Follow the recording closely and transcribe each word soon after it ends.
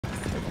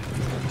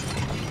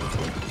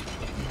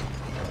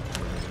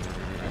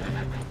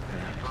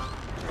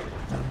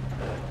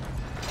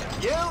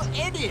You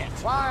idiot!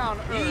 Why on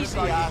earth Easy,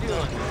 are you Arthur.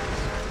 doing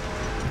this?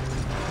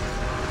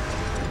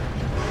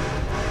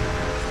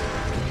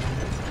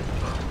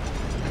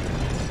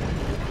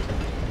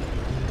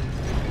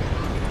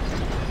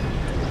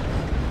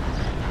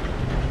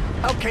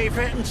 Okay,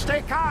 Fenton,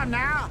 stay calm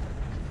now.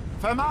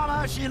 For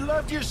Mama, she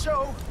loved you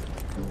so.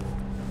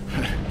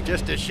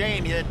 Just a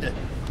shame you had to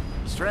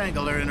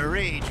strangle her in a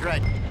rage,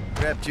 right?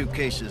 Grab 2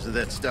 cases of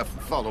that stuff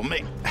and follow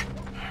me.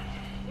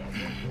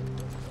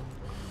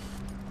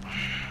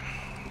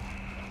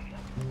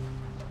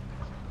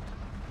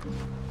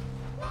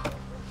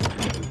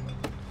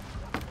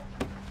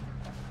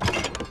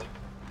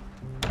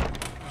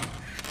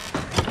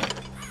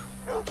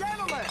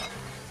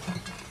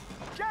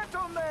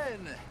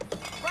 Gentlemen!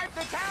 Quite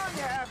the town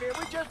you have here.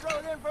 We just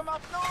rode in from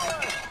up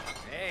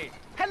north. Hey.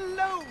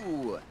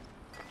 Hello!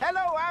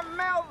 Hello, I'm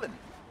Melvin.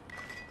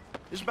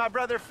 This is my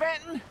brother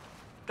Fenton.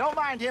 Don't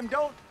mind him,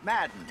 don't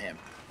madden him.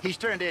 He's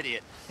turned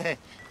idiot.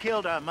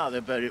 Killed our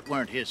mother, but it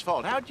weren't his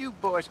fault. How'd you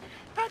boys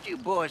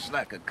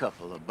like a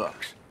couple of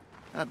bucks?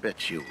 I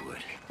bet you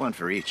would. One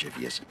for each of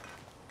you.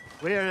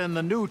 We're in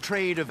the new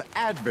trade of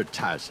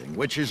advertising,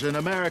 which is an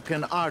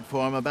American art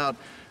form about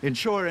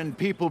ensuring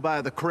people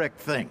buy the correct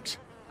things.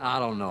 I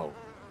don't know.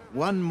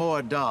 $1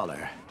 more.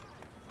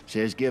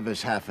 Says give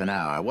us half an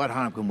hour. What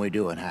harm can we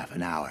do in half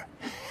an hour?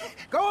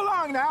 Go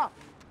along now.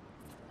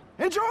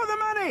 Enjoy the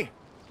money.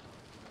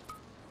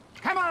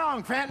 Come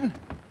along, Fenton.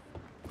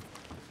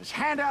 Just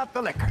hand out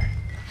the liquor.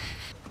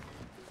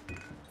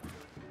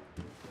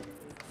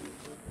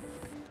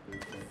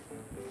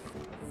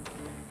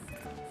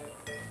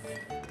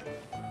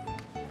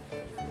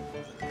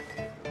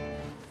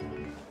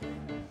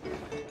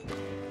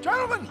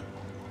 Gentlemen!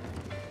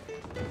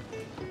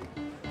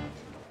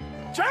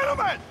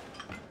 Gentlemen!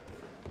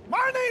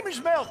 My name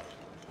is Melvin.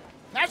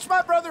 That's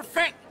my brother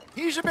Fenton.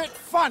 He's a bit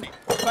funny,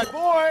 but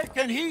boy,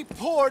 can he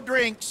pour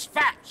drinks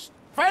fast.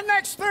 For the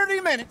next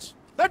 30 minutes,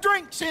 the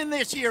drinks in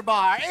this here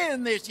bar,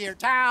 in this here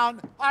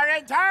town, are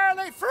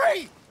entirely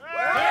free.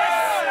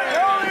 Yes!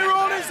 The only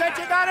rule is that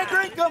you gotta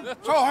drink them.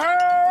 So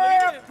hurry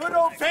up, put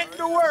old Fenton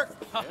to work.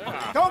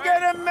 Don't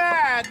get him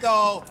mad,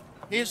 though.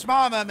 His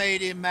mama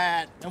made him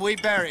mad, and we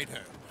buried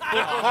her.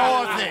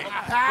 Poor thing.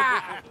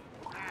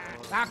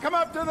 Now come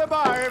up to the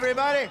bar,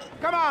 everybody.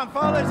 Come on,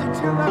 fellas, it's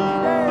your lucky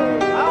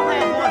day. I'll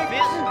have one,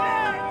 Fenton.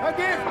 A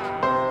gift.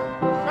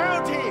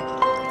 Bounty.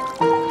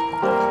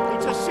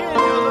 It's a sin to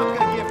look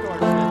a gift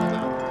horse in the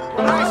mouth.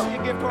 When I see a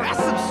gift horse...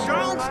 That's some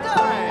strong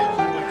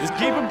stuff. Just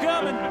keep them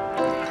coming.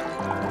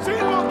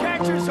 Sin will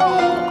catch us all.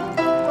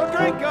 So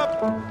drink up.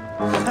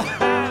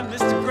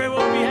 Mr. Gray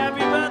won't be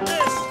happy about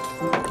this.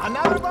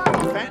 Another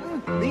bottle,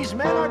 Fenton. These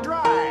men are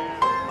dry.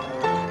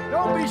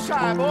 Don't be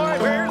shy, boys.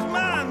 Where's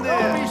mine,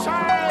 then? Don't be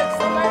shy. It's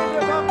the land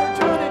of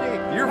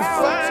opportunity. You're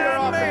Now it's your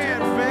fine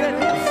man,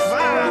 opportunity. Fenton.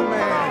 Fine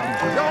man.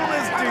 Don't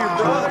listen to your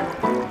brother.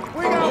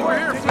 We got Over work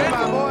here, to do, Fenton.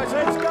 my boys.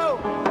 Let's go.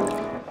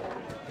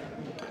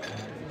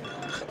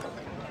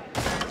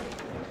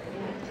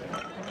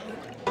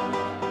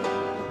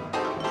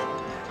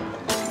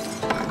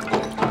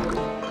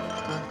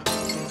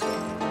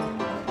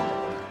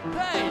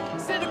 Hey,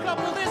 send a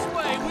couple this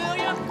way, will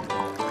ya?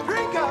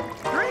 Drink up.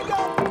 Drink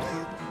up.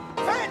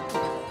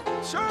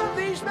 Fenton, serve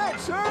these men.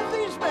 Serve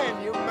these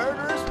men, you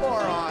murderous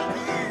moron.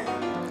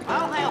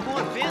 I'll have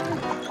one, Fenton.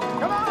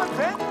 Come on,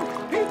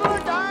 Fenton. People are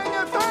dying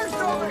of thirst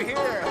over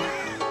here.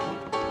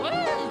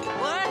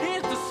 Well,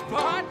 here's the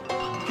spot.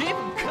 Keep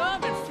 'em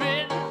coming,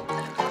 Fenton.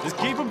 Just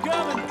keep them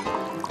coming.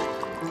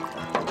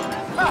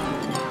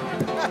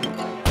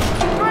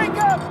 Drink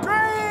up.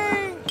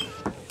 Drink.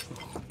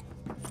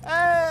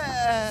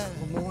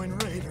 Lemoyne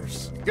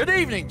Raiders. Good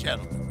evening,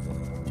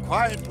 gentlemen.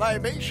 Quiet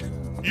libation.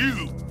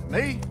 You!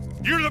 Me?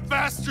 You're the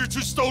bastards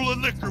who stole the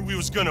liquor we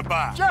was gonna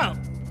buy. Jump.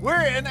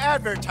 We're in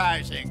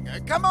advertising.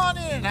 Come on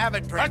in and have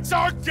a drink. That's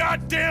our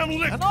goddamn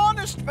liquor! An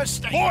honest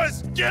mistake.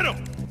 Boys, get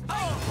him!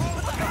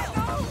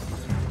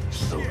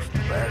 Those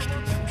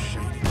bastards.